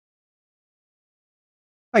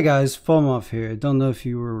Hi guys, Fomoff here. Don't know if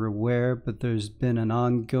you were aware, but there's been an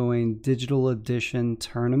ongoing digital edition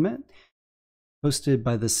tournament hosted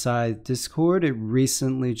by the Scythe Discord. It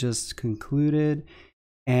recently just concluded,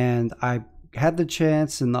 and I had the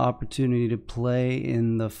chance and the opportunity to play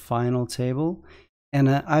in the final table. And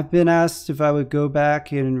I've been asked if I would go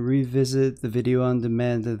back and revisit the video on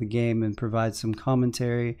demand of the game and provide some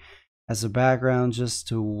commentary as a background just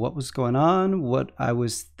to what was going on, what I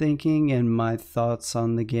was thinking, and my thoughts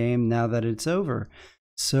on the game now that it's over.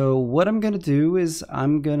 So what I'm going to do is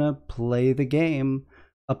I'm going to play the game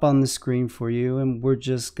up on the screen for you, and we're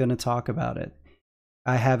just going to talk about it.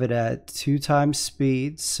 I have it at 2x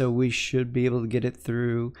speed, so we should be able to get it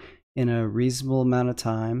through in a reasonable amount of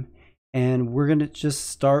time. And we're going to just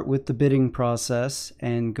start with the bidding process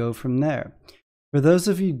and go from there. For those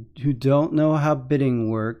of you who don't know how bidding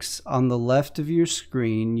works, on the left of your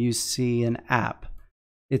screen you see an app.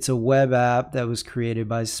 It's a web app that was created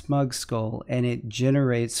by Smug Skull, and it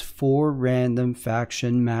generates 4 random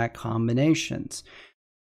faction map combinations.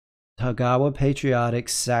 Togawa Patriotic,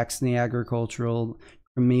 Saxony Agricultural,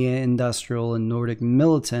 Crimea Industrial, and Nordic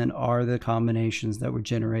Militant are the combinations that were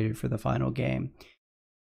generated for the final game.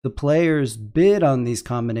 The players bid on these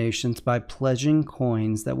combinations by pledging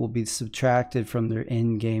coins that will be subtracted from their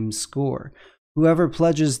in-game score. Whoever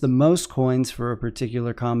pledges the most coins for a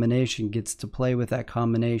particular combination gets to play with that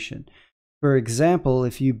combination. For example,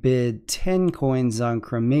 if you bid 10 coins on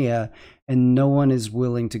Crimea and no one is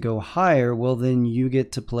willing to go higher, well then you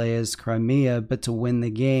get to play as Crimea, but to win the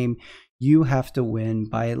game, you have to win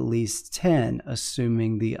by at least 10,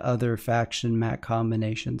 assuming the other faction map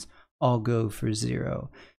combinations all go for 0.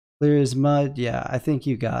 Clear as mud? Yeah, I think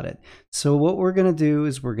you got it. So what we're going to do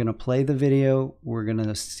is we're going to play the video, we're going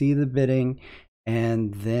to see the bidding,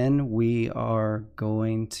 and then we are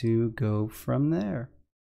going to go from there.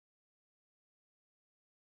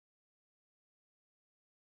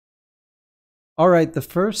 All right, the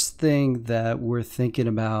first thing that we're thinking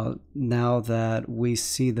about now that we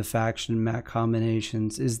see the faction map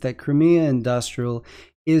combinations is that Crimea Industrial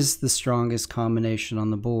is the strongest combination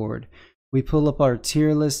on the board. We pull up our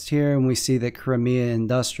tier list here and we see that Crimea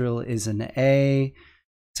Industrial is an A,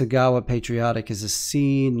 Togawa Patriotic is a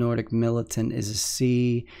C, Nordic Militant is a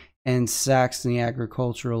C, and Saxony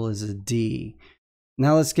Agricultural is a D.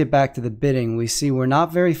 Now let's get back to the bidding. We see we're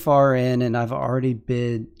not very far in, and I've already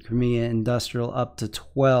bid Crimea Industrial up to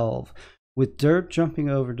 12, with Derp jumping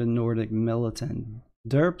over to Nordic Militant.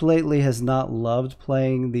 Derp lately has not loved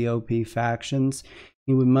playing the OP factions.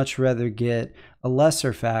 He would much rather get a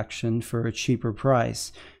lesser faction for a cheaper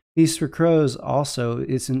price. Feast for Crows also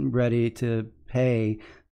isn't ready to pay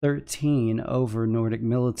 13 over Nordic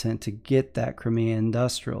Militant to get that Crimea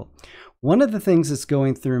Industrial. One of the things that's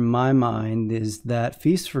going through my mind is that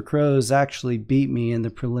Feast for Crows actually beat me in the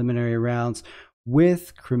preliminary rounds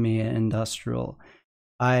with Crimea Industrial.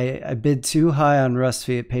 I bid too high on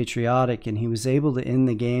Rusfiat Patriotic, and he was able to end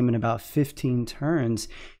the game in about 15 turns,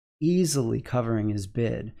 easily covering his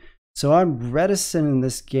bid. So I'm reticent in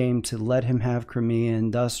this game to let him have Crimea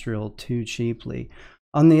Industrial too cheaply.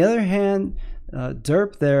 On the other hand,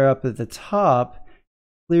 Derp there up at the top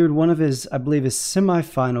cleared one of his, I believe, his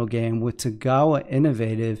semi-final game with Togawa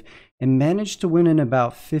Innovative and managed to win in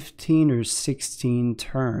about 15 or 16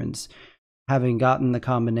 turns, having gotten the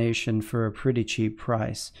combination for a pretty cheap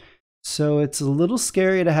price. So it's a little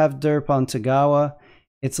scary to have Derp on Togawa.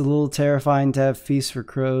 It's a little terrifying to have Feast for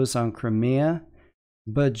Crows on Crimea,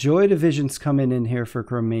 but Joy Division's coming in here for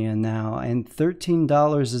Crimea now, and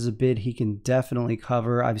 $13 is a bid he can definitely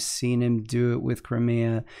cover. I've seen him do it with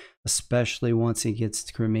Crimea, especially once he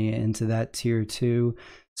gets Crimea into that tier 2,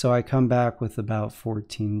 so I come back with about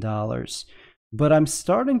 $14. But I'm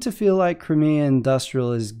starting to feel like Crimea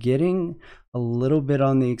Industrial is getting a little bit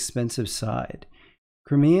on the expensive side.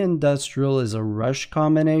 Crimea Industrial is a rush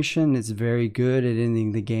combination. It's very good at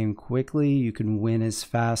ending the game quickly. You can win as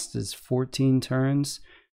fast as 14 turns,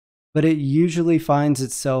 but it usually finds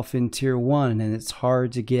itself in tier 1, and it's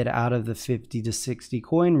hard to get out of the 50 to 60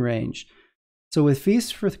 coin range. So with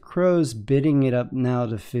Feast for Crows bidding it up now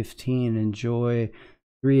to 15 and Joy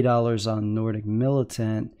 $3 on Nordic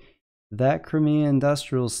Militant, that Crimea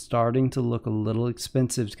Industrial is starting to look a little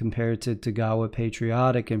expensive compared to Togawa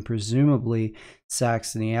Patriotic and presumably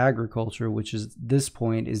Saxony Agriculture, which at this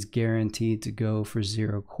point is guaranteed to go for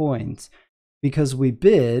 0 coins, because we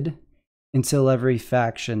bid until every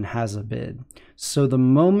faction has a bid. So the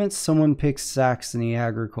moment someone picks Saxony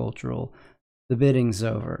Agricultural, the bidding's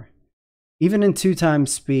over. Even in 2x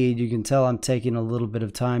speed, you can tell I'm taking a little bit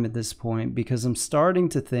of time at this point because I'm starting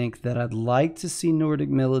to think that I'd like to see Nordic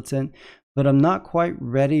Militant but I'm not quite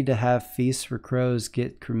ready to have Feast for Crows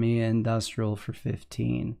get Crimea Industrial for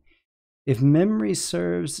 15. If memory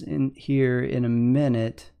serves in here in a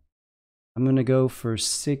minute, I'm going to go for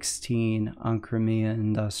 16 on Crimea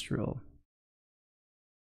Industrial.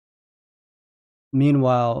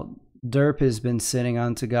 Meanwhile, Derp has been sitting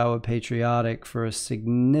on Tagawa Patriotic for a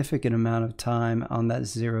significant amount of time on that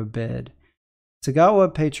 0 bid.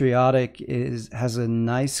 Tagawa Patriotic has a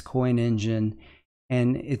nice coin engine,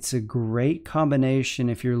 and it's a great combination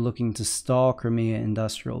if you're looking to stall Crimea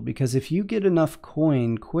Industrial, because if you get enough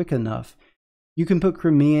coin quick enough, you can put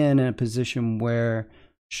Crimea in a position where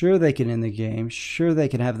sure they can end the game, sure they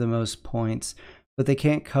can have the most points, but they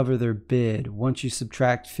can't cover their bid. Once you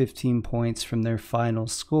subtract 15 points from their final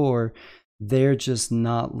score, they're just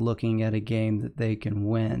not looking at a game that they can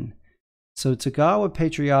win. So Tagawa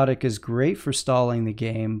Patriotic is great for stalling the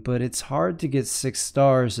game, but it's hard to get 6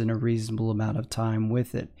 stars in a reasonable amount of time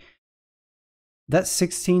with it. That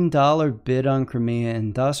 $16 bid on Crimea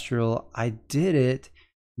Industrial, I did it,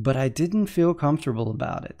 but I didn't feel comfortable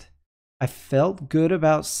about it. I felt good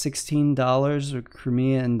about $16 of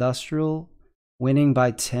Crimea Industrial winning by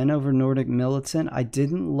 10 over Nordic Militant. I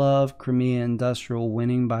didn't love Crimea Industrial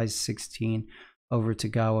winning by 16 over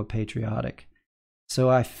Tagawa Patriotic. So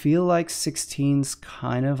I feel like 16's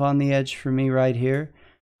kind of on the edge for me right here.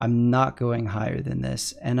 I'm not going higher than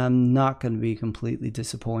this, and I'm not going to be completely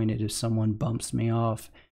disappointed if someone bumps me off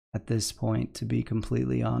at this point, to be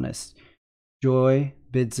completely honest. Joy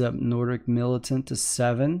bids up Nordic Militant to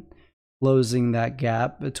 7. Closing that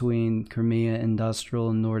gap between Crimea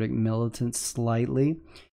Industrial and Nordic Militant slightly.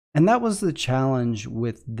 And that was the challenge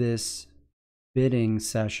with this bidding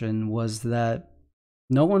session, was that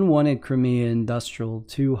no one wanted Crimea Industrial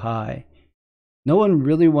too high. No one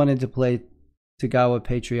really wanted to play Tagawa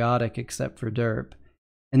Patriotic except for Derp.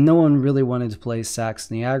 And no one really wanted to play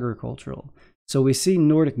Saxony Agricultural. So we see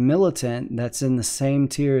Nordic Militant, that's in the same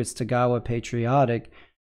tier as Tagawa Patriotic,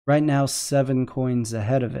 right now 7 coins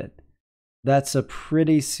ahead of it. That's a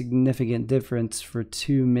pretty significant difference for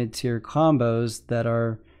 2 mid-tier combos that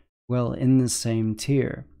are, well, in the same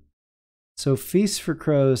tier. So Feast for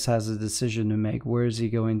Crows has a decision to make. Where is he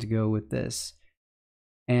going to go with this?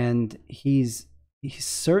 And he's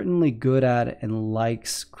certainly good at it and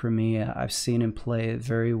likes Crimea. I've seen him play it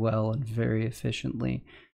very well and very efficiently.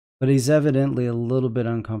 But he's evidently a little bit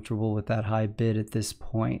uncomfortable with that high bid at this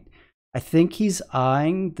point. I think he's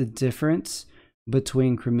eyeing the difference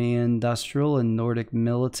between Crimea Industrial and Nordic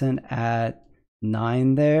Militant at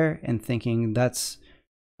 9 there, and thinking that's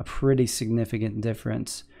a pretty significant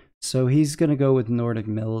difference. So he's going to go with Nordic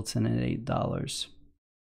Militant at $8.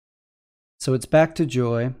 So it's back to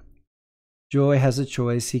Joy. Joy has a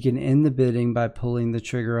choice. He can end the bidding by pulling the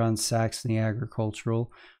trigger on Saxony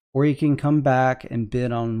Agricultural, or he can come back and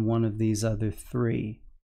bid on one of these other 3.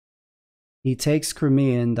 He takes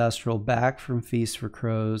Crimea Industrial back from Feast for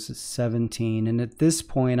Crows at 17, and at this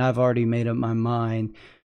point I've already made up my mind.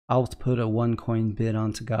 I'll put a 1 coin bid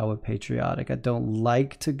on Tagawa Patriotic. I don't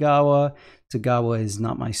like Tagawa. Tagawa is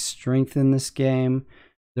not my strength in this game.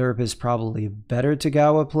 Derp is probably a better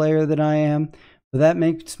Tagawa player than I am, but that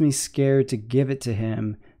makes me scared to give it to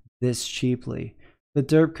him this cheaply. But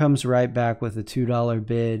Derp comes right back with a $2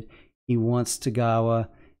 bid. He wants Tagawa.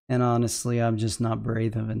 And honestly, I'm just not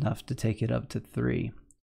brave enough to take it up to 3.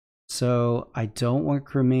 So I don't want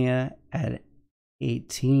Crimea at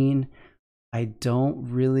 18. I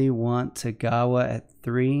don't really want Tagawa at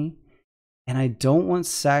 3. And I don't want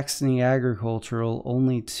Saxony Agricultural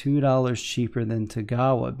only $2 cheaper than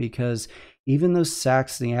Tagawa, because even though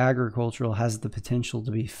Saxony Agricultural has the potential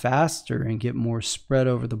to be faster and get more spread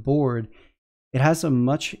over the board, it has a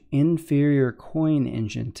much inferior coin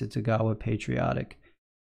engine to Tagawa Patriotic.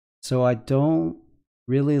 So I don't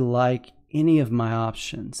really like any of my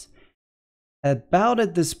options. About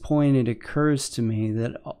at this point, it occurs to me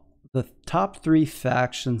that the top 3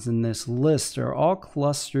 factions in this list are all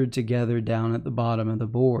clustered together down at the bottom of the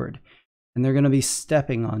board, and they're going to be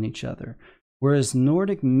stepping on each other. Whereas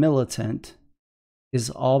Nordic Militant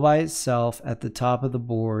is all by itself at the top of the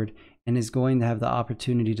board and is going to have the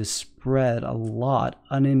opportunity to spread a lot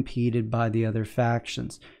unimpeded by the other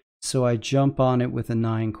factions. So I jump on it with a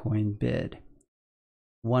 9 coin bid.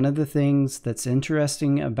 One of the things that's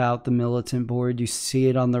interesting about the Militant board, you see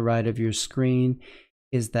it on the right of your screen,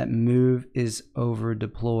 is that move is over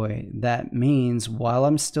deploy. That means while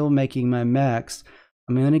I'm still making my mechs,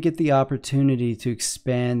 I'm going to get the opportunity to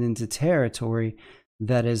expand into territory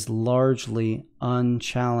that is largely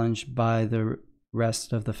unchallenged by the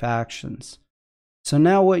rest of the factions. So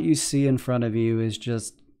now what you see in front of you is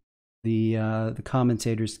just the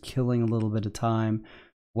commentators killing a little bit of time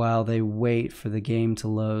while they wait for the game to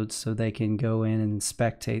load so they can go in and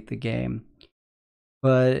spectate the game.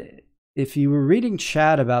 But if you were reading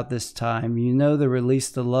chat about this time, you know there were at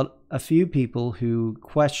least a few people who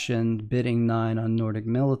questioned bidding 9 on Nordic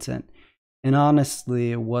Militant. And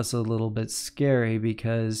honestly, it was a little bit scary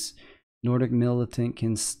because Nordic Militant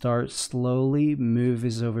can start slowly, move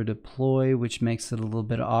is over deploy, which makes it a little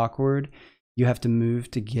bit awkward. You have to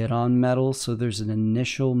move to get on metal, so there's an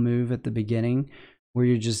initial move at the beginning where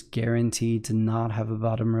you're just guaranteed to not have a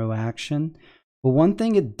bottom row action. But one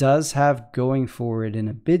thing it does have going for it in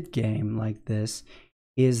a bid game like this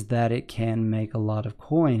is that it can make a lot of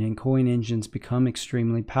coin, and coin engines become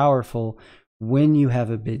extremely powerful when you have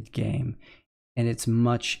a bid game. And it's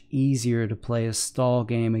much easier to play a stall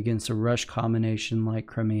game against a rush combination like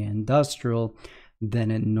Crimea Industrial than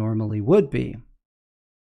it normally would be.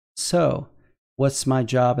 So, what's my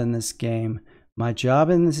job in this game? My job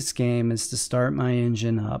in this game is to start my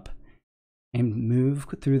engine up and move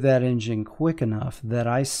through that engine quick enough that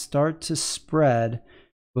I start to spread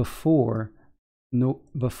before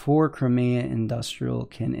Crimea Industrial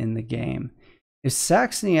can end the game. If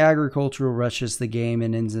Saxony Agricultural rushes the game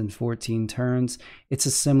and ends in 14 turns, it's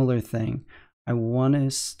a similar thing. I want to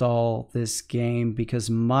stall this game because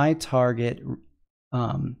my target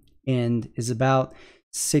end is about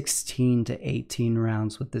 16 to 18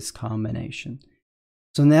 rounds with this combination.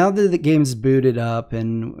 So now that the game's booted up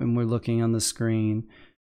and we're looking on the screen,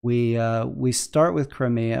 we start with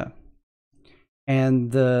Crimea.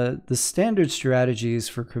 And the standard strategies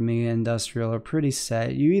for Crimea Industrial are pretty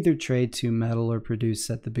set. You either trade 2 metal or produce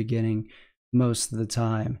at the beginning most of the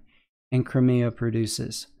time, and Crimea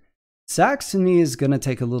produces. Saxony is going to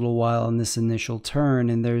take a little while on this initial turn,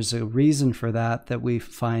 and there's a reason for that we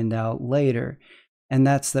find out later. And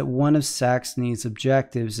that's that one of Saxony's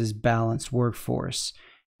objectives is balanced workforce,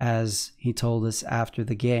 as he told us after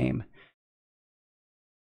the game.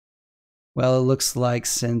 Well, it looks like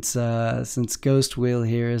since Ghost Wheel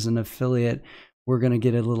here is an affiliate, we're going to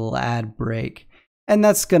get a little ad break. And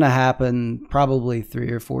that's going to happen probably 3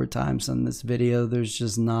 or 4 times in this video. There's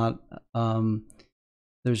just not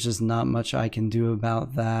much I can do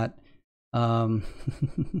about that.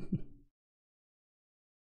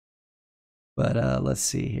 But let's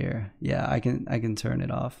see here. Yeah, I can turn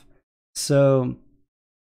it off. So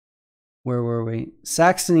where were we?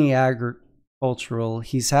 Saxony Agricultural,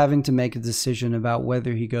 he's having to make a decision about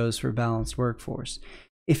whether he goes for balanced workforce.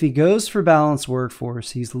 If he goes for balanced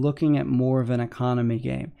workforce, he's looking at more of an economy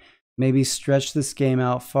game. Maybe stretch this game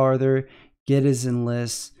out farther, get his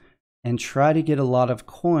enlists, and try to get a lot of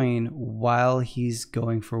coin while he's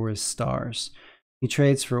going for his stars. He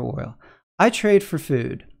trades for oil. I trade for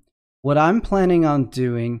food. What I'm planning on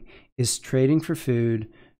doing is trading for food,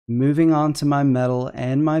 moving on to my metal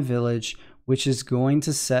and my village, which is going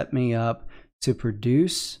to set me up to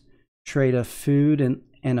produce, trade a food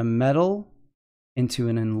and a metal into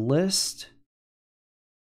an enlist,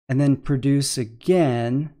 and then produce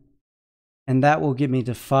again, and that will get me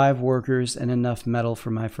to 5 workers and enough metal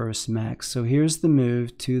for my first mech. So here's the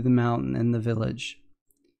move to the mountain and the village.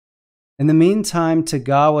 In the meantime,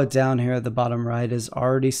 Tagawa down here at the bottom right is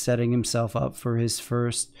already setting himself up for his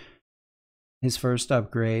first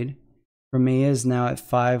upgrade. Crimea is now at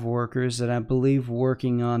 5 workers, and I believe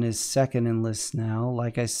working on his second enlist now.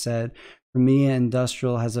 Like I said, Crimea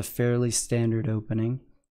Industrial has a fairly standard opening.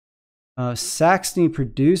 Saxony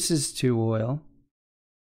produces 2 oil.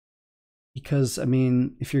 Because, I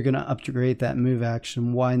mean, if you're going to upgrade that move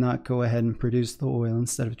action, why not go ahead and produce the oil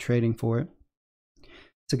instead of trading for it?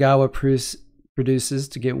 Tagawa produces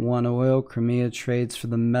to get 1 oil. Crimea trades for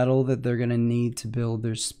the metal that they're going to need to build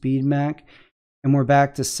their speed mech. And we're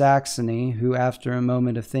back to Saxony, who after a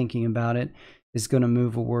moment of thinking about it, is going to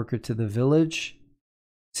move a worker to the village,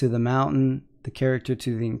 to the mountain, the character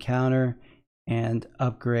to the encounter, and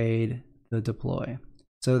upgrade the deploy.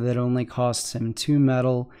 So that only costs him 2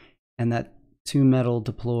 metal, and that 2 metal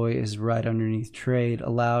deploy is right underneath trade,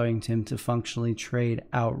 allowing him to functionally trade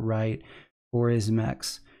outright for his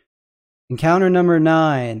mechs. Encounter number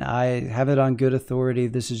 9, I have it on good authority.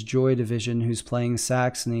 This is Joy Division, who's playing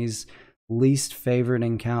Saxony's least favorite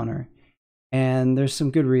encounter. And there's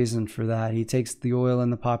some good reason for that. He takes the oil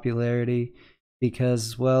and the popularity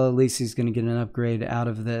because, well, at least he's going to get an upgrade out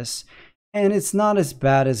of this. And it's not as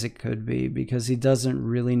bad as it could be because he doesn't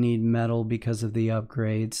really need metal because of the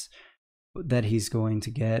upgrades that he's going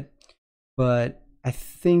to get. But I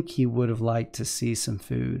think he would have liked to see some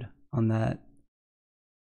food on that.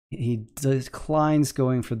 He declines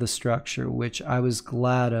going for the structure, which I was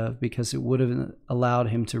glad of because it would have allowed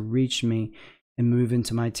him to reach me and move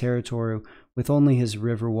into my territory with only his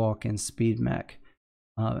Riverwalk and Speed Mech.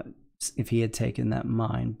 if he had taken that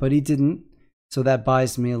mine, but he didn't. So that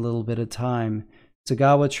buys me a little bit of time.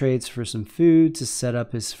 Tagawa trades for some food to set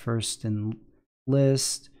up his first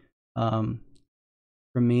enlist.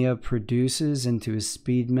 Crimea produces into his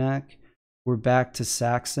speed mech. We're back to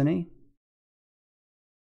Saxony.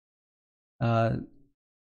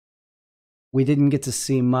 We didn't get to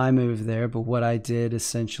see my move there, but what I did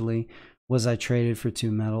essentially was I traded for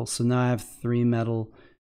 2 metal. So now I have 3 metal,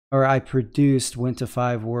 or I produced, went to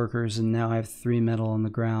 5 workers, and now I have 3 metal on the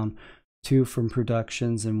ground. 2 from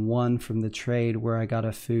productions and 1 from the trade where I got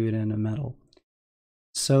a food and a metal.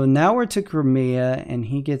 So now we're to Crimea, and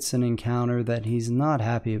he gets an encounter that he's not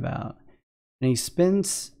happy about. And he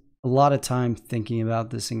spends a lot of time thinking about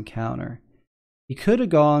this encounter. He could have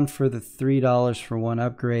gone for the $3 for 1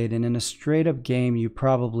 upgrade, and in a straight up game you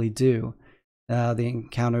probably do. The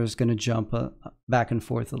encounter is going to jump back and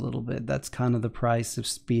forth a little bit. That's kind of the price of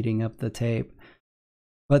speeding up the tape.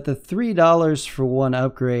 But the $3 for 1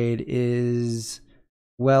 upgrade is,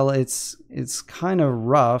 well, it's kind of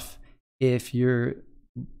rough if you're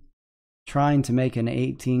trying to make an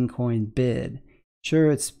 18 coin bid.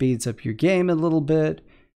 Sure, it speeds up your game a little bit,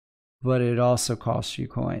 but it also costs you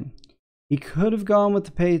coin. He could have gone with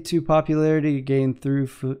the pay 2 popularity to gain 3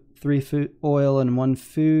 food oil and 1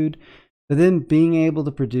 food, but then being able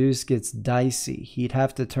to produce gets dicey. He'd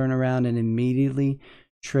have to turn around and immediately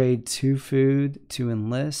trade 2 food to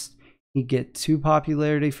enlist. He'd get 2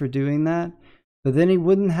 popularity for doing that, but then he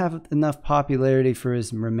wouldn't have enough popularity for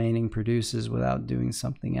his remaining produces without doing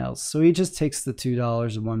something else. So he just takes the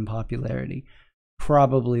 $2 and 1 popularity.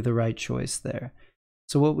 Probably the right choice there.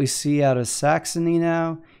 So what we see out of Saxony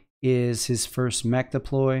now is his first mech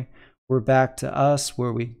deploy. We're back to us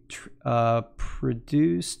where we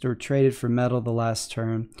produced or traded for metal the last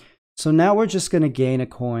turn. So now we're just going to gain a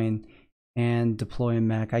coin and deploy a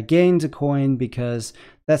mech. I gained a coin because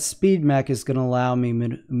that speed mech is going to allow me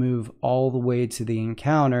to move all the way to the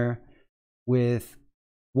encounter with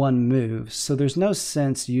 1 move. So there's no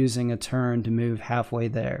sense using a turn to move halfway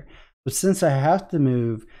there. But since I have to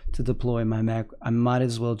move to deploy my mech, I might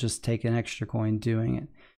as well just take an extra coin doing it.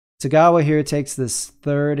 Tagawa here takes this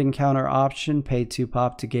 3rd encounter option, pay 2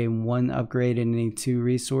 pop to gain 1 upgrade and any 2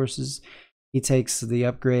 resources. He takes the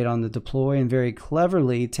upgrade on the deploy and very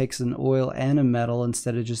cleverly takes an oil and a metal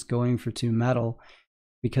instead of just going for 2 metal,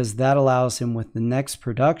 because that allows him with the next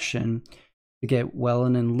production to get well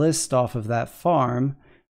an enlist off of that farm,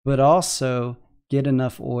 but also get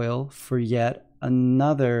enough oil for yet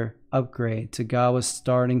another upgrade. Tagawa's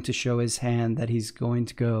starting to show his hand that he's going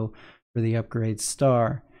to go for the upgrade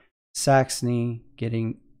star. Saxony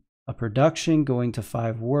getting a production, going to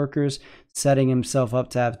 5 workers, setting himself up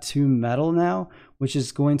to have 2 metal now, which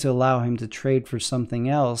is going to allow him to trade for something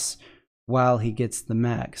else while he gets the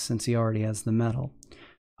mech, since he already has the metal.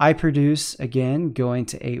 I produce, again, going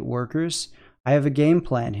to 8 workers. I have a game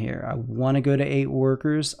plan here. I want to go to 8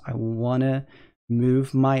 workers. I want to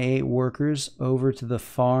move my 8 workers over to the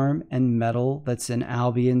farm and metal that's in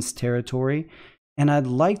Albion's territory. And I'd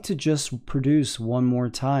like to just produce 1 more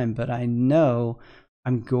time, but I know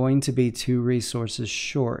I'm going to be 2 resources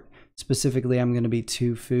short. Specifically, I'm going to be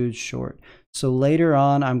 2 food short. So later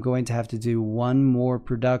on, I'm going to have to do 1 more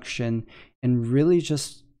production and really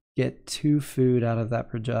just get 2 food out of that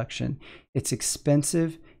production. It's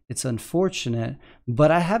expensive, it's unfortunate,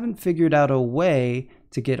 but I haven't figured out a way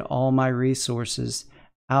to get all my resources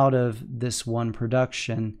out of this 1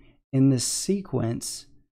 production in this sequence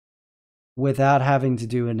without having to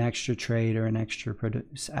do an extra trade or an extra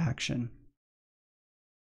produce action.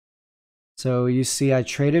 So you see I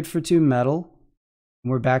traded for 2 metal.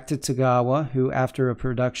 We're back to Tagawa, who after a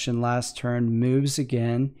production last turn moves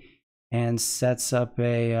again and sets up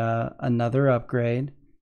another upgrade.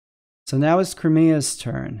 So now it's Crimea's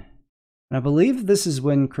turn. And I believe this is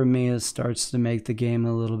when Crimea starts to make the game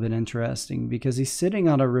a little bit interesting, because he's sitting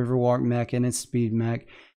on a Riverwalk mech and his speed mech,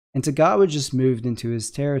 and Tagawa just moved into his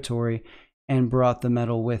territory and brought the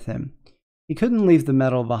metal with him. He couldn't leave the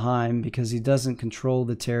metal behind because he doesn't control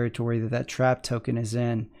the territory that trap token is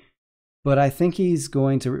in. But I think he's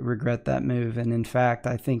going to regret that move, and in fact,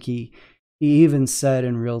 I think he even said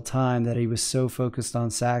in real time that he was so focused on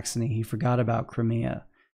Saxony, he forgot about Crimea,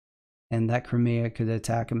 and that Crimea could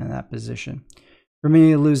attack him in that position.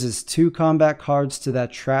 Crimea loses 2 combat cards to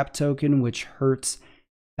that trap token, which hurts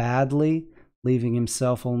badly, leaving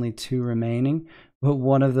himself only 2 remaining. But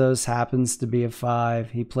one of those happens to be a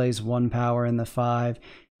 5. He plays 1 power in the 5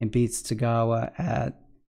 and beats Tagawa at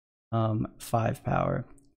 5 power.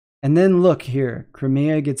 And then look here,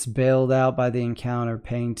 Crimea gets bailed out by the encounter,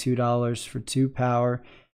 paying $2 for 2 power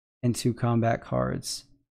and 2 combat cards.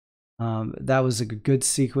 That was a good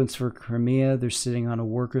sequence for Crimea. They're sitting on a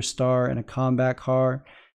worker star and a combat car.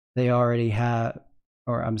 They already have,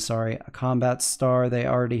 or I'm sorry, a combat star. They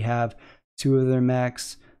already have 2 of their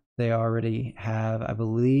mechs. They already have, I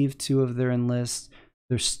believe, 2 of their enlists.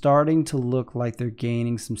 They're starting to look like they're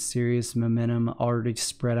gaining some serious momentum, already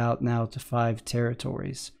spread out now to 5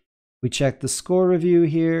 territories. We checked the score review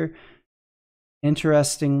here.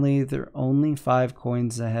 Interestingly, they're only 5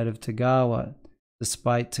 coins ahead of Tagawa,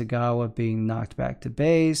 despite Tagawa being knocked back to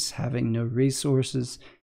base, having no resources,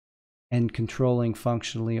 and controlling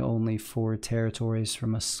functionally only 4 territories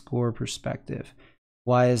from a score perspective.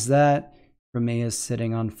 Why is that? Crimea is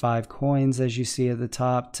sitting on 5 coins, as you see at the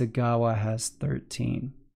top. Tagawa has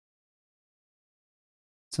 13.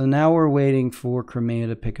 So now we're waiting for Crimea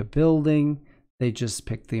to pick a building. They just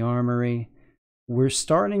picked the armory. We're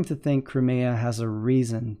starting to think Crimea has a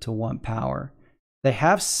reason to want power. They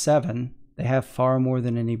have 7. They have far more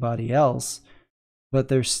than anybody else, but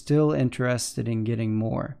they're still interested in getting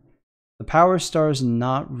more. The power star is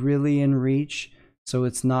not really in reach, so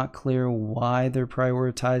it's not clear why they're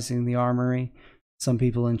prioritizing the armory. Some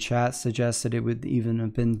people in chat suggested it would even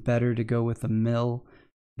have been better to go with a mill,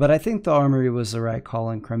 but I think the armory was the right call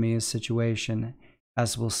in Crimea's situation,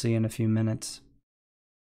 as we'll see in a few minutes.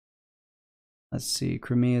 Let's see,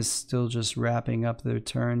 Crimea is still just wrapping up their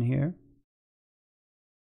turn here.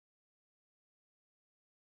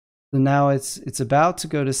 So now it's about to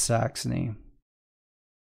go to Saxony.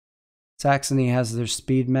 Saxony has their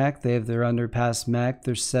speed mech, they have their underpass mech,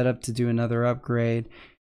 they're set up to do another upgrade.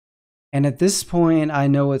 And at this point, I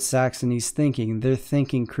know what Saxony's thinking. They're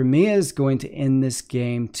thinking Crimea is going to end this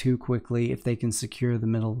game too quickly if they can secure the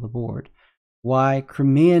middle of the board. Why?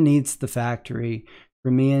 Crimea needs the factory.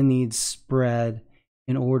 Crimea needs spread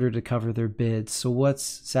in order to cover their bids. So what's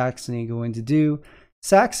Saxony going to do?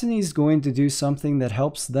 Saxony's going to do something that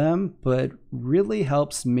helps them, but really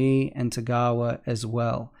helps me and Tagawa as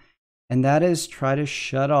well. And that is try to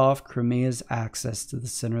shut off Crimea's access to the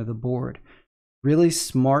center of the board. Really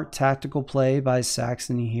smart tactical play by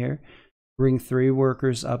Saxony here. Bring 3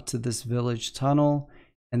 workers up to this village tunnel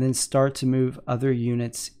and then start to move other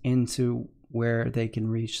units into where they can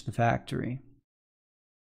reach the factory.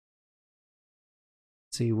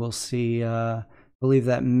 See, we'll see, I believe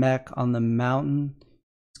that mech on the mountain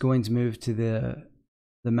is going to move to the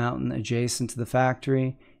mountain adjacent to the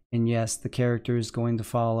factory. And yes, the character is going to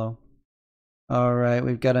follow. All right,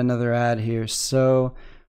 we've got another ad here. So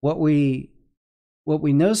what we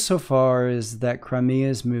know so far is that Crimea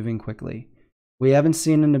is moving quickly. We haven't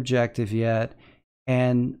seen an objective yet.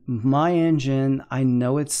 And my engine, I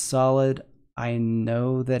know it's solid. I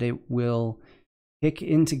know that it will kick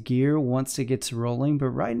into gear once it gets rolling,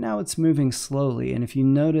 but right now it's moving slowly. And if you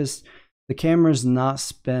notice, the camera's not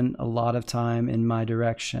spent a lot of time in my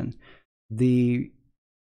direction. The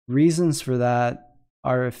reasons for that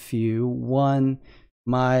are a few. One,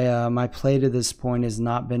 my play to this point has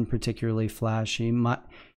not been particularly flashy. And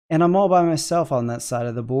I'm all by myself on that side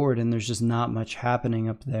of the board, and there's just not much happening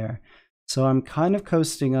up there. So I'm kind of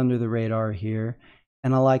coasting under the radar here,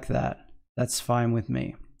 and I like that. That's fine with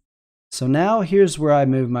me. So now here's where I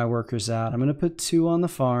move my workers out. I'm going to put 2 on the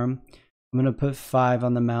farm. I'm going to put 5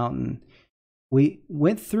 on the mountain. We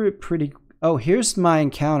went through it pretty... Oh, here's my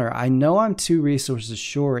encounter. I know I'm 2 resources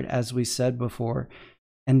short, as we said before,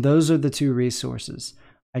 and those are the 2 resources.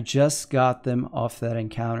 I just got them off that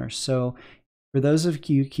encounter. So for those of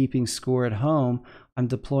you keeping score at home, I'm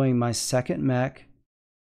deploying my 2nd mech,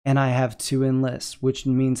 and I have 2 enlists, which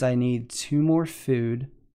means I need 2 more food,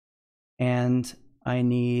 and I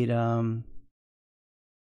need no,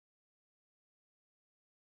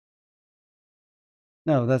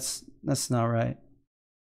 that's not right.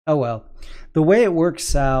 Oh well. The way it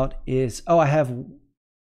works out is, oh, I have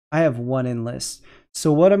 1 enlist.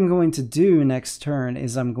 So what I'm going to do next turn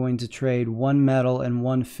is I'm going to trade 1 metal and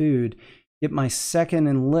 1 food, get my 2nd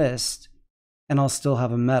enlist, and I'll still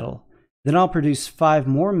have a metal. Then I'll produce 5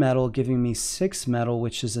 more metal, giving me 6 metal,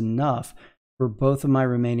 which is enough for both of my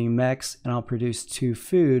remaining mechs, and I'll produce 2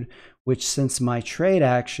 food, which, since my trade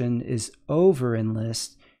action is over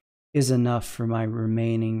enlist, is enough for my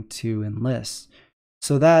remaining 2 enlists.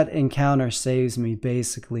 So that encounter saves me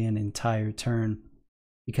basically an entire turn,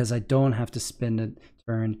 because I don't have to spend a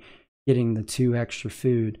turn getting the 2 extra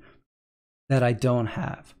food that I don't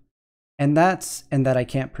have. And that I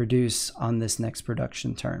can't produce on this next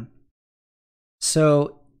production turn.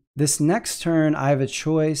 So this next turn, I have a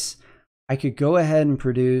choice. I could go ahead and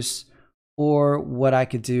produce, or what I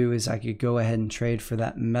could do is I could go ahead and trade for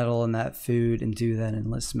that metal and that food and do that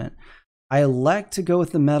enlistment. I elect to go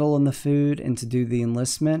with the metal and the food and to do the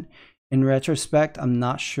enlistment. In retrospect, I'm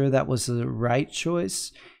not sure that was the right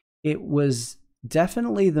choice. It was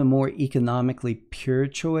definitely the more economically pure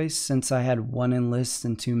choice, since I had 1 enlist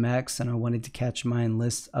and 2 mechs and I wanted to catch my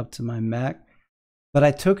enlist up to my mech. But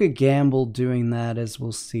I took a gamble doing that, as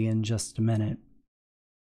we'll see in just a minute.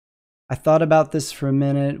 I thought about this for a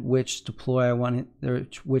minute, which deploy I wanted, or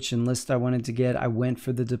which enlist I wanted to get. I went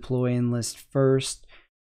for the deploy enlist first.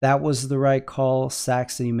 That was the right call.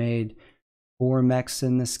 Saxony made 4 mechs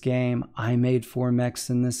in this game. I made 4 mechs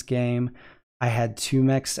in this game. I had 2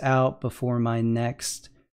 mechs out before my next,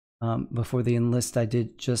 before the enlist I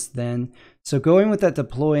did just then. So going with that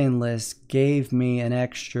deploy enlist gave me an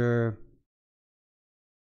extra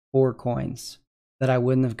 4 coins that I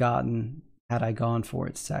wouldn't have gotten had I gone for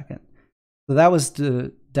it second. So that was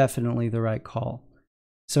definitely the right call.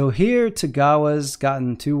 So here, Tagawa's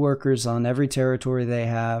gotten 2 workers on every territory they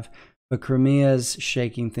have, but Crimea's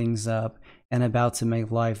shaking things up and about to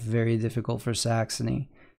make life very difficult for Saxony.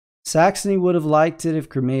 Saxony would have liked it if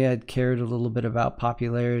Crimea had cared a little bit about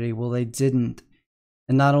popularity. Well, they didn't.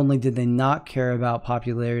 And not only did they not care about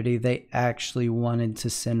popularity, they actually wanted to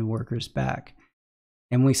send workers back.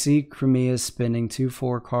 And we see Crimea spending 2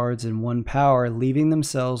 4 cards and 1 power, leaving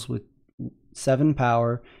themselves with 7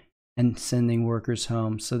 power and sending workers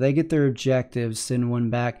home. So they get their objectives, send 1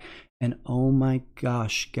 back, and oh my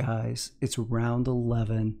gosh, guys, it's round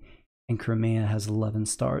 11 and Crimea has 11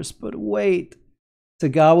 stars. But wait,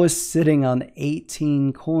 Tagawa's sitting on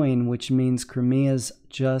 18 coin, which means Crimea's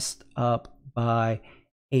just up by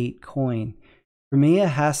 8 coin. Crimea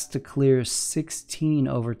has to clear 16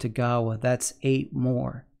 over Tagawa. That's 8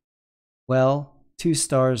 more. Well, 2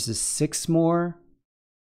 stars is 6 more.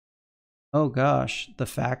 Oh gosh, the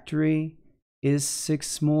factory is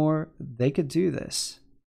 6 more. They could do this.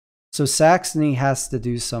 So Saxony has to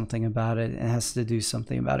do something about it, and has to do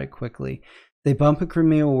something about it quickly. They bump a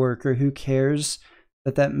Crimea worker. Who cares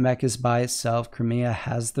that that mech is by itself? Crimea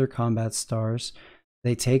has their combat stars.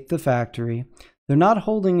 They take the factory. They're not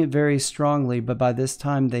holding it very strongly, but by this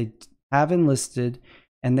time they have enlisted,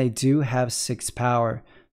 and they do have 6 power.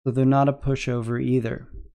 So they're not a pushover either.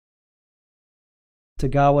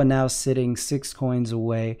 Tagawa now sitting 6 coins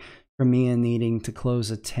away, Crimea needing to close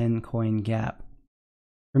a 10 coin gap.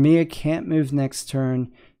 Crimea can't move next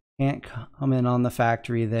turn, can't come in on the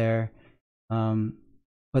factory there,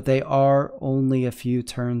 but they are only a few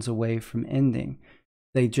turns away from ending.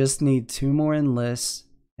 They just need 2 more enlists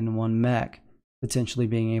and 1 mech, potentially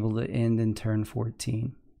being able to end in turn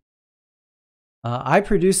 14. I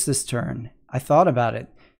produced this turn. I thought about it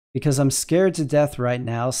because I'm scared to death right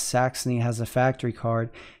now. Saxony has a factory card,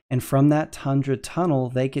 and from that Tundra tunnel,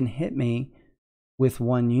 they can hit me with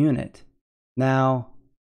 1 unit. Now,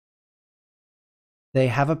 they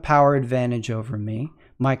have a power advantage over me.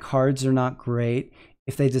 My cards are not great.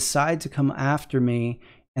 If they decide to come after me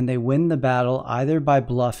and they win the battle either by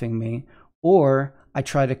bluffing me, or I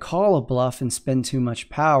try to call a bluff and spend too much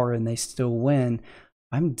power and they still win,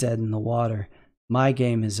 I'm dead in the water. My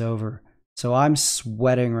game is over. So I'm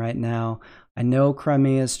sweating right now. I know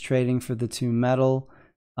Crimea is trading for the 2 metal.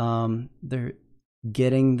 They're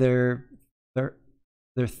getting their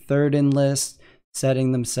 3rd enlist,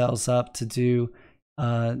 setting themselves up to do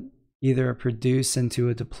either a produce into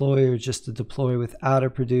a deploy or just a deploy without a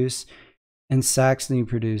produce. And Saxony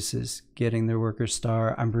produces, getting their worker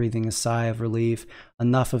star. I'm breathing a sigh of relief.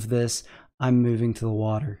 Enough of this. I'm moving to the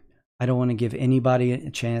water. I don't want to give anybody a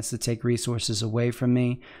chance to take resources away from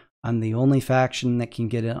me. I'm the only faction that can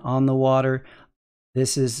get it on the water.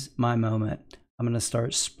 This is my moment. I'm going to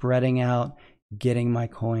start spreading out, getting my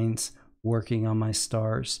coins, working on my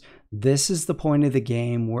stars. This is the point of the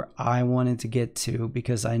game where I wanted to get to,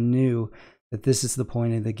 because I knew that this is the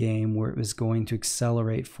point of the game where it was going to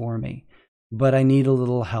accelerate for me. But I need a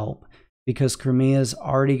little help, because Crimea's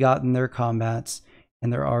already gotten their combats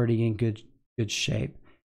and they're already in good shape.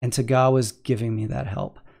 And Tagawa's giving me that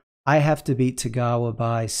help. I have to beat Tagawa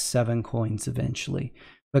by 7 coins eventually.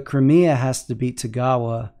 But Crimea has to beat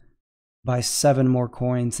Tagawa by 7 more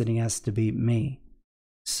coins than he has to beat me.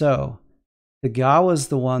 So Tagawa's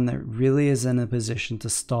the one that really is in a position to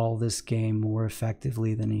stall this game more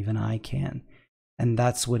effectively than even I can. And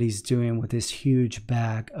that's what he's doing with this huge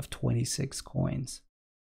bag of 26 coins.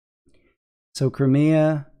 So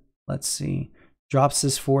Crimea, let's see, drops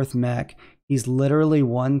his 4th mech. He's literally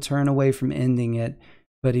 1 turn away from ending it,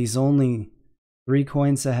 but he's only 3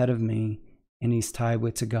 coins ahead of me, and he's tied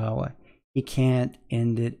with Tagawa. He can't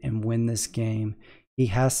end it and win this game. He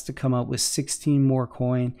has to come up with 16 more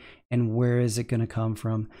coin, and where is it going to come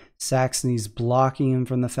from? Saxony's blocking him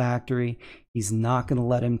from the factory. He's not going to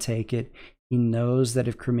let him take it. He knows that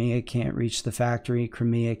if Crimea can't reach the factory,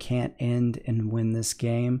 Crimea can't end and win this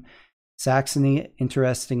game. Saxony,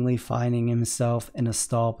 interestingly, finding himself in a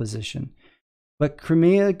stall position. But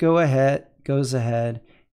Crimea goes ahead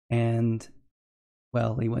and,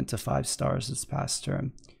 well, he went to 5 stars this past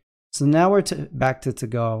turn. So now we're back to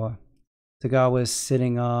Tagawa. Tagawa is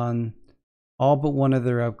sitting on all but one of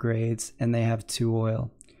their upgrades, and they have 2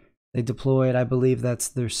 oil. They deployed, I believe that's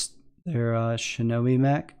their Shinobi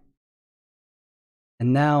mech.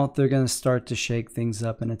 And now they're going to start to shake things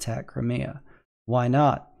up and attack Crimea. Why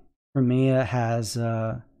not? Crimea has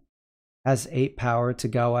 8 power,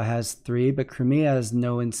 Tagawa has 3, but Crimea has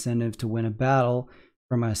no incentive to win a battle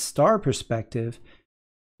from a star perspective.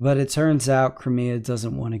 But it turns out Crimea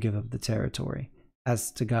doesn't want to give up the territory,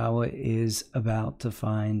 as Tagawa is about to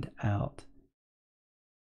find out.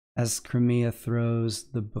 As Crimea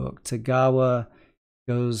throws the book, Tagawa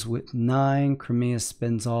goes with 9. Crimea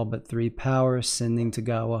spends all but 3 power, sending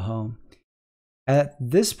Tagawa home. At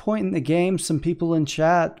this point in the game, some people in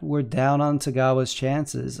chat were down on Tagawa's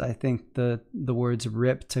chances. I think the words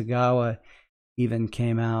 "Rip Tagawa" even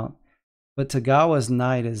came out. But Tagawa's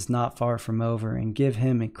night is not far from over, and give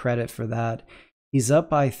him credit for that. He's up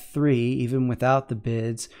by 3, even without the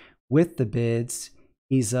bids. With the bids,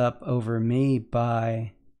 he's up over me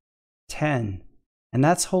by 10. And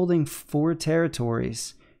that's holding 4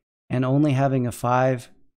 territories and only having a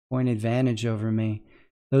 5-point advantage over me.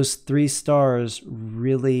 Those 3 stars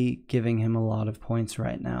really giving him a lot of points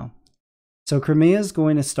right now. So Crimea is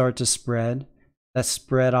going to start to spread. That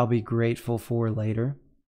spread I'll be grateful for later.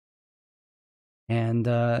 And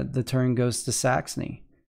the turn goes to Saxony.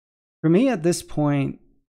 Crimea at this point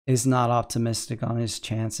is not optimistic on his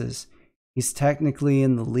chances. He's technically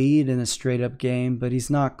in the lead in a straight-up game, but he's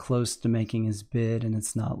not close to making his bid, and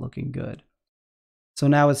it's not looking good. So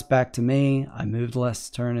now it's back to me. I moved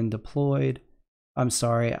last turn and deployed. I'm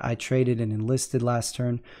sorry, I traded and enlisted last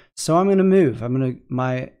turn. So I'm going to move.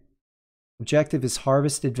 My objective is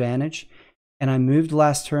harvest advantage, and I moved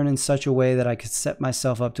last turn in such a way that I could set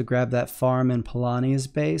myself up to grab that farm in Polania's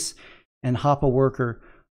base and hop a worker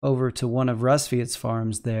over to one of Rusviet's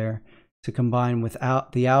farms there to combine with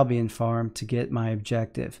the Albion farm to get my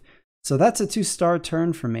objective. So that's a 2-star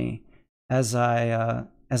turn for me as I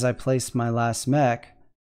placed my last mech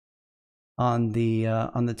on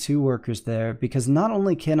the 2 workers there, because not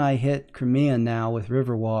only can I hit Crimea now with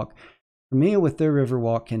Riverwalk, Crimea with their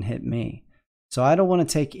Riverwalk can hit me. So I don't want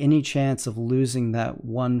to take any chance of losing that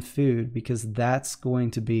 1 food, because that's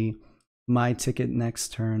going to be my ticket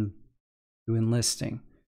next turn to enlisting.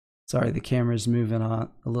 Sorry, the camera's moving on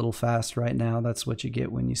a little fast right now. That's what you get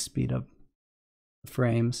when you speed up the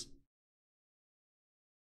frames.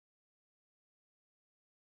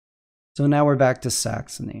 So now we're back to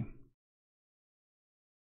Saxony.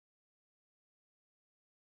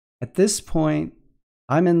 At this point,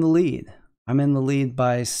 I'm in the lead. I'm in the lead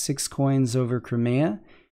by 6 coins over Crimea,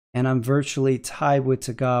 and I'm virtually tied with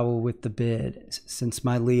Tagawa with the bid, since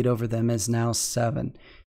my lead over them is now 7.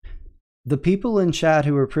 The people in chat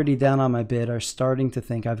who are pretty down on my bid are starting to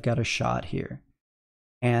think I've got a shot here.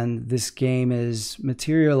 And this game is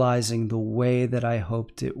materializing the way that I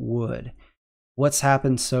hoped it would. What's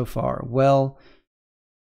happened so far? Well,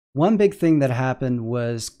 one big thing that happened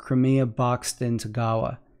was Crimea boxed in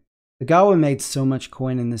Tagawa. Tagawa made so much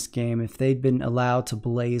coin in this game. If they'd been allowed to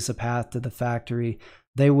blaze a path to the factory,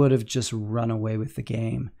 they would have just run away with the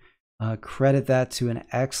game. Credit that to an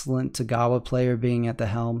excellent Tagawa player being at the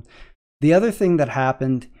helm. The other thing that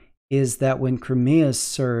happened is that when Crimea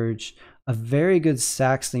surged, a very good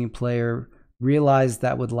Saxony player realized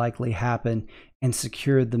that would likely happen and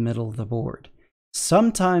secured the middle of the board.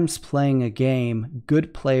 Sometimes playing a game,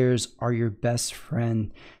 good players are your best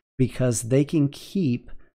friend because they can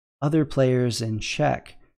keep other players in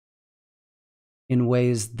check in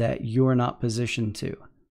ways that you're not positioned to.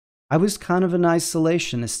 I was kind of an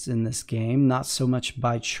isolationist in this game, not so much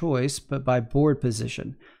by choice, but by board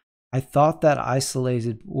position. I thought that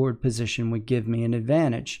isolated board position would give me an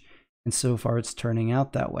advantage, and so far it's turning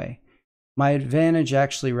out that way. My advantage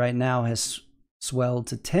actually right now has swelled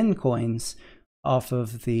to 10 coins off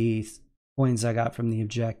of the coins I got from the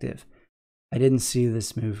objective. I didn't see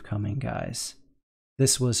this move coming, guys.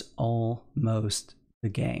 This was almost the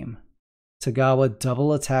game. Tagawa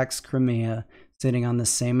double attacks Crimea, sitting on the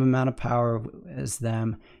same amount of power as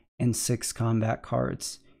them and 6 combat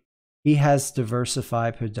cards. He has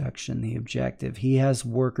diversified production, the objective. He has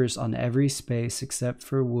workers on every space except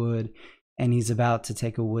for wood, and he's about to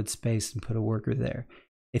take a wood space and put a worker there.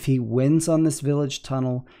 If he wins on this village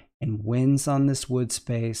tunnel and wins on this wood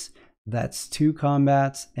space, That's 2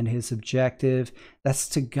 combats, and his objective, that's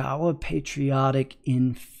Tagawa Patriotic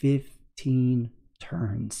in 15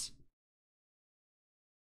 turns.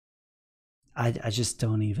 I just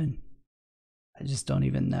don't even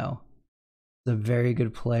know. He's a very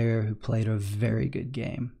good player who played a very good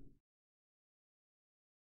game.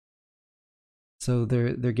 So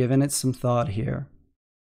they're giving it some thought here.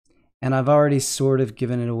 And I've already sort of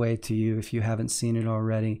given it away to you if you haven't seen it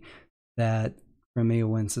already, that Crimea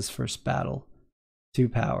wins his first battle. 2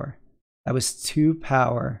 power. That was 2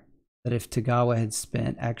 power that if Tagawa had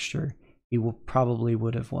spent extra, he probably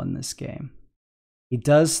would have won this game. He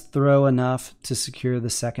does throw enough to secure the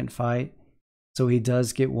second fight, so he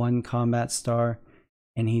does get 1 combat star,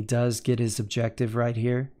 and he does get his objective right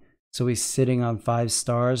here. So he's sitting on 5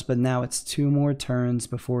 stars, but now it's 2 more turns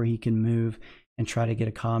before he can move and try to get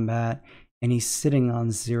a combat, and he's sitting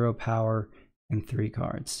on 0 power and 3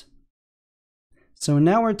 cards. So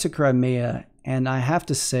now we're to Crimea, and I have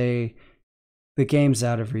to say the game's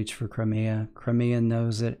out of reach for Crimea. Crimea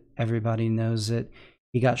knows it. Everybody knows it.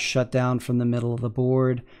 He got shut down from the middle of the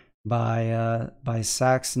board by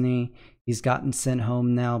Saxony. He's gotten sent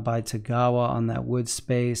home now by Tagawa on that wood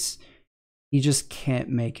space. He just can't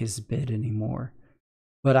make his bid anymore.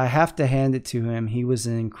 But I have to hand it to him. He was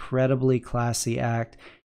an incredibly classy act.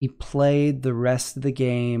 He played the rest of the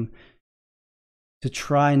game to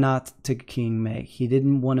try not to king make. He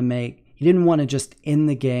didn't want to just end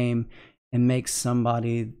the game and make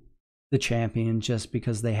somebody the champion just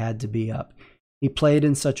because they had to be up. He played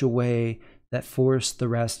in such a way that forced the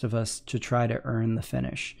rest of us to try to earn the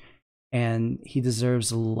finish. And he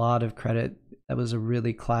deserves a lot of credit. That was a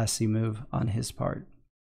really classy move on his part.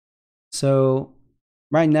 So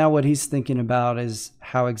right now what he's thinking about is,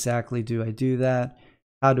 how exactly do I do that?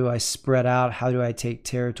 How do I spread out? How do I take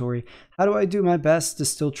territory? How do I do my best to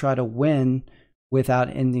still try to win without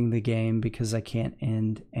ending the game, because I can't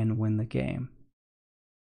end and win the game?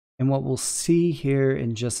 And what we'll see here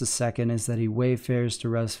in just a second is that he wayfares to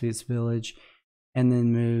Rusviet's village and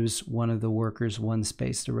then moves one of the workers 1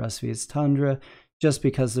 space to Rusviet's tundra, just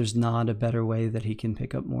because there's not a better way that he can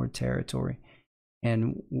pick up more territory.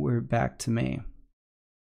 And we're back to me.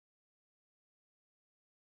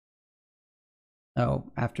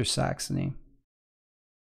 Oh, after Saxony.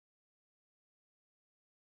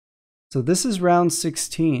 So this is round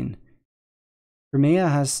 16. Crimea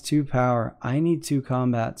has 2 power. I need 2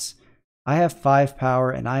 combats. I have 5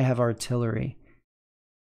 power and I have artillery.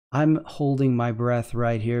 I'm holding my breath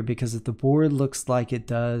right here, because if the board looks like it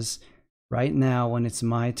does right now when it's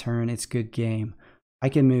my turn, it's good game. I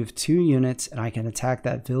can move 2 units and I can attack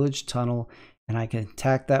that village tunnel, and I can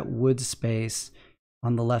attack that wood space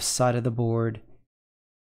on the left side of the board,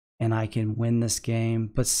 and I can win this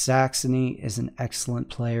game. But Saxony is an excellent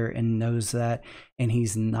player and knows that, and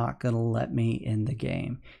he's not going to let me end the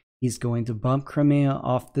game. He's going to bump Crimea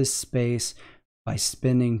off this space by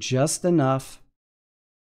spending just enough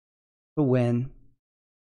to win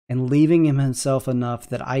and leaving himself enough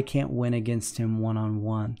that I can't win against him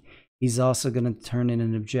one-on-one. He's also going to turn in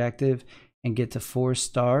an objective and get to 4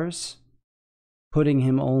 stars, putting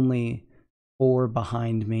him only 4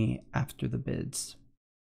 behind me after the bids.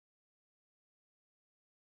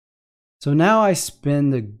 So now I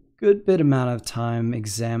spend a good bit amount of time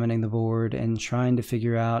examining the board and trying to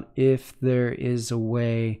figure out if there is a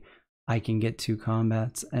way I can get 2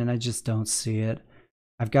 combats, and I just don't see it.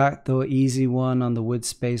 I've got the easy one on the wood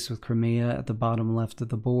space with Crimea at the bottom left of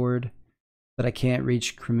the board, but I can't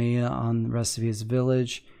reach Crimea on the rest of his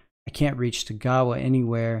village. I can't reach Tagawa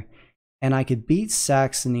anywhere, and I could beat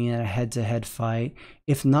Saxony in a head-to-head fight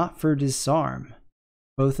if not for disarm.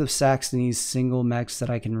 Both of Saxony's single mechs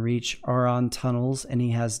that I can reach are on tunnels, and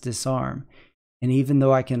he has disarm. And even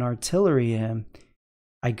though I can artillery him,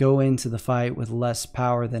 I go into the fight with less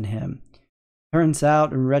power than him. Turns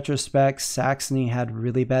out, in retrospect, Saxony had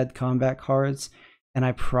really bad combat cards, and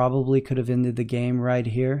I probably could have ended the game right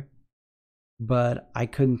here, but I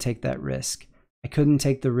couldn't take that risk. I couldn't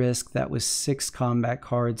take the risk that with 6 combat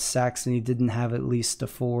cards, Saxony didn't have at least a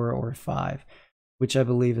 4 or a 5, which I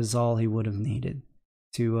believe is all he would have needed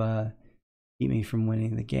to keep me from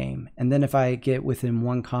winning the game. And then if I get within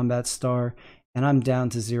 1 combat star and I'm down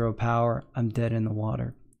to 0 power, I'm dead in the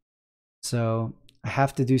water. So I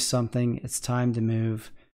have to do something. It's time to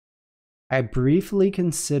move. I briefly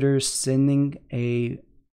consider sending a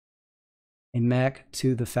mech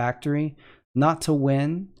to the factory, not to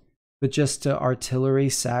win, but just to artillery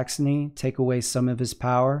Saxony, take away some of his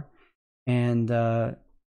power, and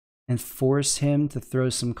force him to throw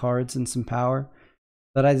some cards and some power.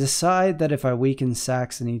 But I decide that if I weaken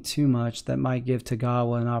Saxony too much, that might give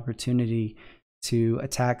Tagawa an opportunity to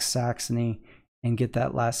attack Saxony and get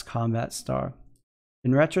that last combat star.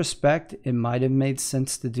 In retrospect, it might have made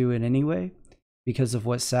sense to do it anyway because of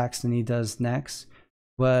what Saxony does next,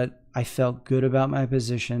 but I felt good about my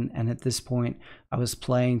position, and at this point I was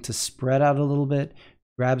playing to spread out a little bit,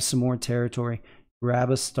 grab some more territory, grab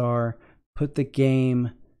a star, put the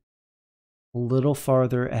game a little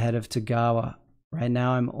farther ahead of Tagawa. Right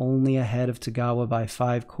now I'm only ahead of Tagawa by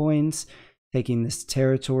 5 coins. Taking this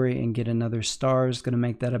territory and get another star is going to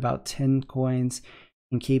make that about 10 coins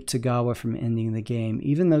and keep Tagawa from ending the game.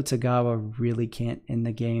 Even though Tagawa really can't end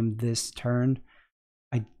the game this turn,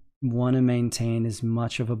 I want to maintain as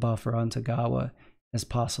much of a buffer on Tagawa as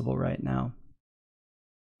possible right now.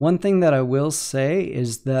 One thing that I will say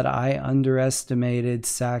is that I underestimated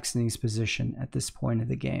Saxony's position at this point of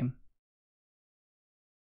the game.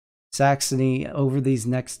 Saxony, over these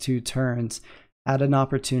next 2 turns, had an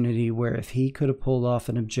opportunity where if he could have pulled off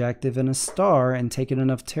an objective and a star and taken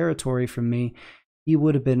enough territory from me, he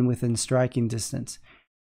would have been within striking distance.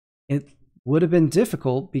 It would have been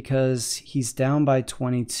difficult because he's down by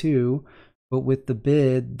 22, but with the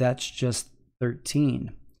bid, that's just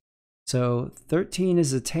 13. So 13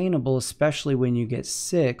 is attainable, especially when you get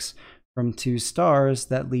 6 from 2 stars.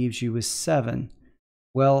 That leaves you with 7.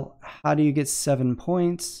 Well, how do you get 7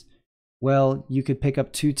 points? Well, you could pick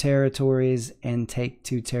up 2 territories and take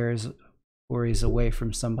 2 territories away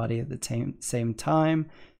from somebody at the same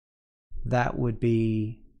time. That would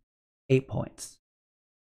be 8 points.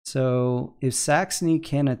 So if Saxony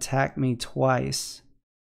can attack me twice,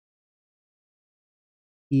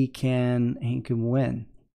 he can win.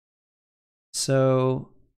 So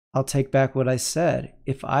I'll take back what I said.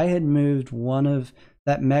 If I had moved one of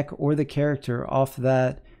that mech or the character off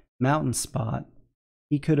that mountain spot,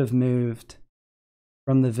 he could have moved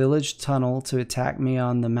from the village tunnel to attack me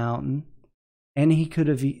on the mountain, and he could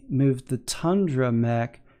have moved the tundra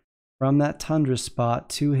mech from that tundra spot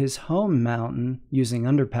to his home mountain using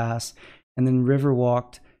underpass, and then river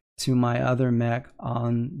walked to my other mech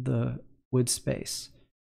on the wood space.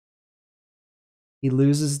 He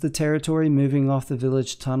loses the territory moving off the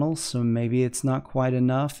village tunnel, so maybe it's not quite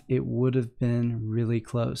enough. It would have been really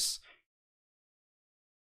close.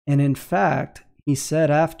 And in fact, he said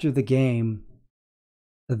after the game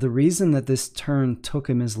that the reason that this turn took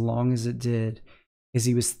him as long as it did is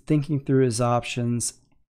he was thinking through his options,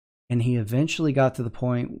 and he eventually got to the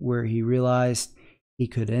point where he realized he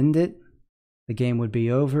could end it, the game would be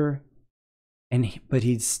over, but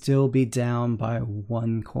he'd still be down by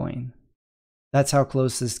 1 coin. That's how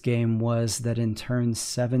close this game was, that in turn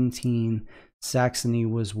 17, Saxony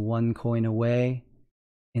was 1 coin away.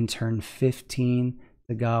 In turn 15,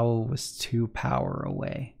 Tagawa was 2 power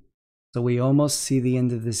away. So we almost see the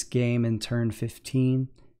end of this game in turn 15,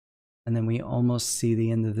 and then we almost see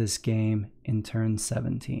the end of this game in turn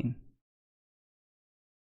 17.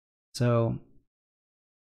 So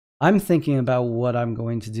I'm thinking about what I'm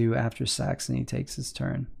going to do after Saxony takes his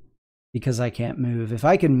turn, because I can't move. If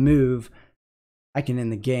I can move, I can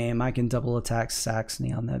end the game. I can double attack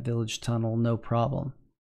Saxony on that village tunnel, no problem.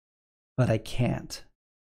 But I can't.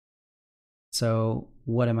 So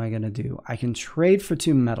what am I going to do? I can trade for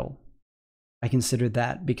 2 metal. I considered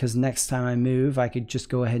that because next time I move, I could just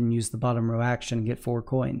go ahead and use the bottom row action and get 4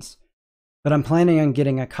 coins. But I'm planning on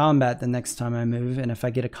getting a combat the next time I move, and if I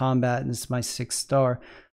get a combat and it's my 6th star,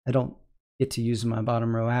 I don't get to use my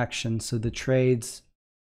bottom row action, so the trade's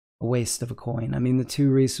a waste of a coin. I mean, the 2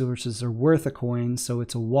 resources are worth a coin, so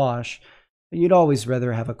it's a wash, but you'd always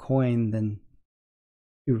rather have a coin than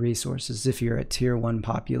 2 resources if you're at tier 1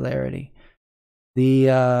 popularity.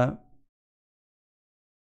 The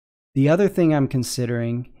other thing I'm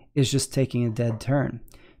considering is just taking a dead turn,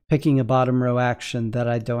 picking a bottom row action that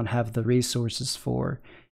I don't have the resources for,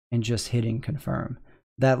 and just hitting confirm.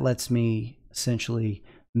 That lets me essentially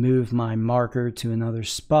move my marker to another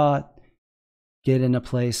spot, get in a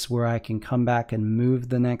place where I can come back and move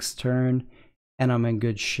the next turn, and I'm in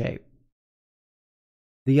good shape.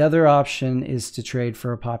 The other option is to trade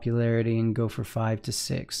for a popularity and go for 5 to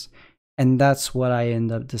 6. And that's what I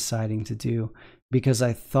end up deciding to do, because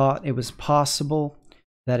I thought it was possible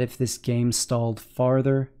that if this game stalled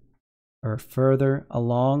farther or further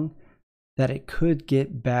along, that it could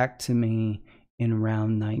get back to me in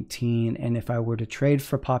round 19. And if I were to trade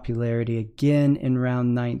for popularity again in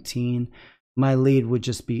round 19, my lead would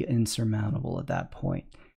just be insurmountable at that point,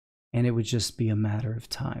 and it would just be a matter of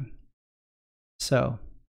time. So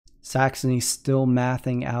Saxony's still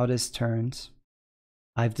mathing out his turns.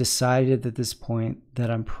 I've decided at this point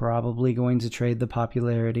that I'm probably going to trade the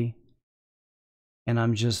popularity, and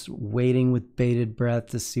I'm just waiting with bated breath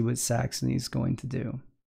to see what Saxony's going to do.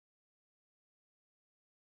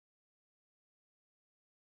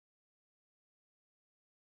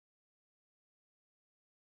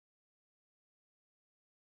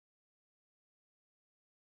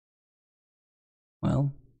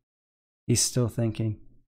 Well, he's still thinking.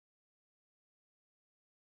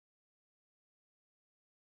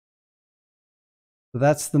 So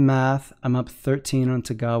that's the math. I'm up 13 on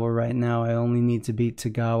Tagawa right now. I only need to beat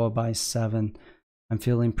Tagawa by 7. I'm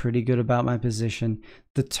feeling pretty good about my position.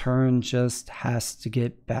 The turn just has to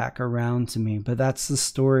get back around to me. But that's the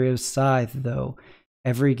story of Scythe, though.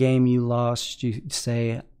 Every game you lost, you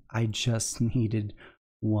say, I just needed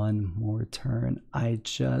one more turn. I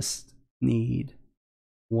just need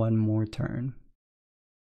one more turn.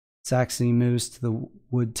 Saxony moves to the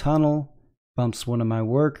wood tunnel, bumps one of my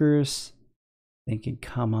workers, thinking,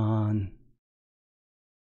 come on.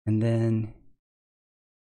 And then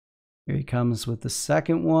here he comes with the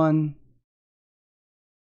second one.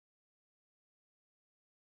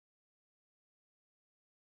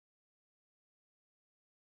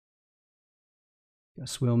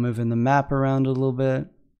 Guess we'll move in the map around a little bit.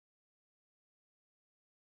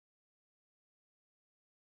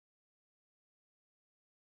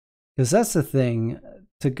 Because that's the thing.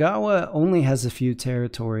 Tagawa only has a few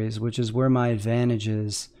territories, which is where my advantage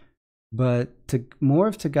is. But more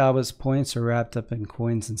of Tagawa's points are wrapped up in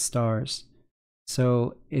coins and stars.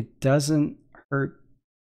 So it doesn't hurt.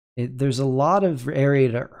 There's a lot of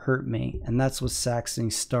area to hurt me. And that's what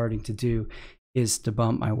Saxony's starting to do, is to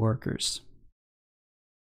bump my workers.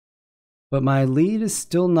 But my lead is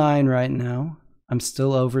still 9 right now. I'm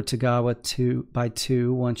still over Tagawa by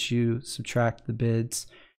 2 once you subtract the bids.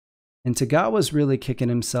 And Tagawa's really kicking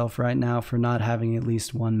himself right now for not having at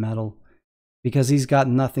least one medal, because he's got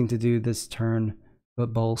nothing to do this turn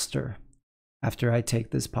but bolster after I take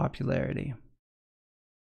this popularity.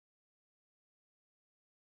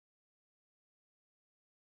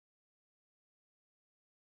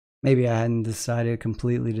 Maybe I hadn't decided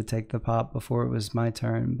completely to take the pop before it was my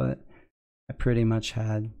turn, but I pretty much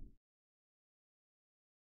had.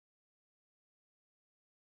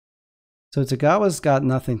 So Tagawa's got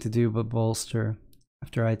nothing to do but bolster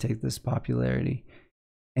after I take this popularity.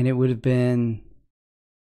 And it would have been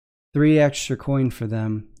 3 extra coin for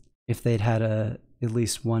them if they'd had at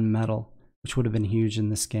least one medal, which would have been huge in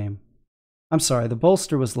this game. I'm sorry, the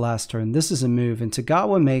bolster was last turn. This is a move, and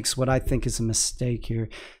Tagawa makes what I think is a mistake here.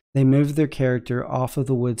 They moved their character off of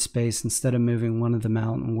the wood space instead of moving one of the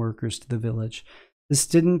mountain workers to the village. This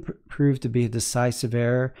didn't prove to be a decisive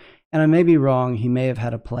error, and I may be wrong. He may have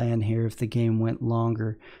had a plan here if the game went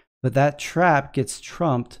longer, but that trap gets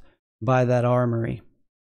trumped by that armory.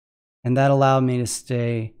 And that allowed me to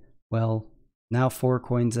stay, well, now 4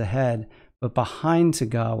 coins ahead, but behind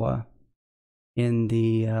Tagawa in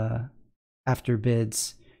the after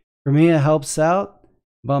bids. Ramiya helps out,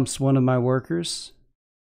 bumps one of my workers,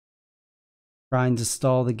 trying to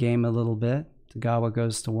stall the game a little bit. Tagawa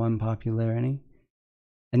goes to 1 popularity.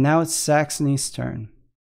 And now it's Saxony's turn.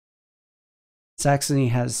 Saxony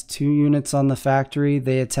has 2 units on the factory.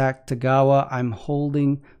 They attack Tagawa. I'm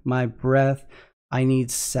holding my breath. I need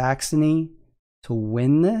Saxony to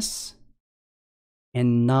win this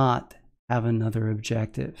and not have another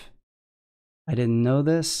objective. I didn't know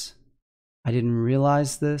this. I didn't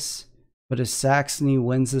realize this. But if Saxony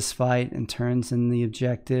wins this fight and turns in the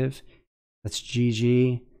objective, that's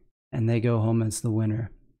GG, and they go home as the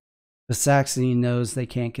winner. But Saxony knows they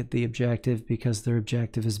can't get the objective because their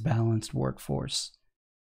objective is balanced workforce.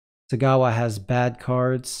 Tagawa has bad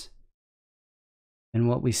cards, and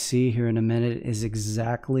what we see here in a minute is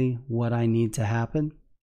exactly what I need to happen.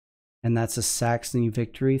 And that's a Saxony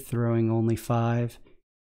victory, throwing only 5,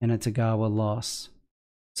 and a Tagawa loss.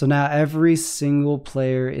 So now every single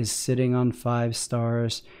player is sitting on 5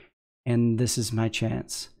 stars, and this is my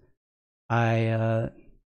chance. My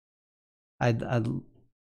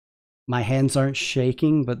hands aren't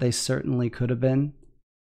shaking, but they certainly could have been.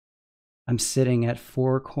 I'm sitting at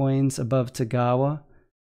 4 coins above Tagawa.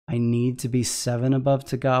 I need to be 7 above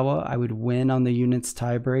Tagawa. I would win on the unit's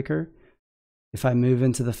tiebreaker. If I move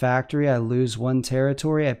into the factory, I lose 1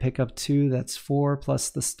 territory. I pick up 2. That's 4 plus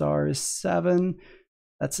the star is 7.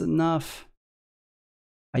 That's enough.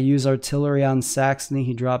 I use artillery on Saxony.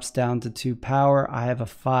 He drops down to 2 power. I have a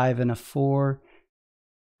 5 and a 4.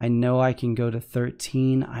 I know I can go to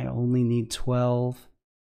 13. I only need 12.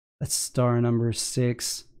 That's star number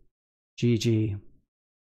 6. GG.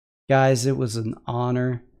 Guys, it was an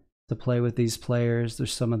honor to play with these players. They're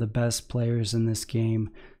some of the best players in this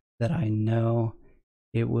game that I know.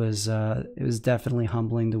 It was definitely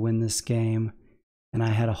humbling to win this game, and I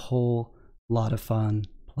had a whole lot of fun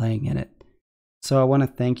playing in it. So I want to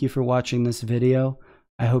thank you for watching this video.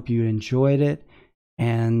 I hope you enjoyed it,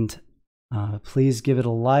 and please give it a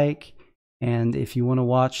like. And if you want to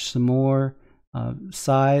watch some more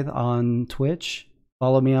Scythe on Twitch,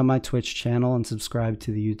 Follow me on my Twitch channel and subscribe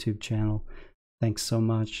to the YouTube channel. Thanks so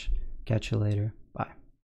much. Catch you later. Bye.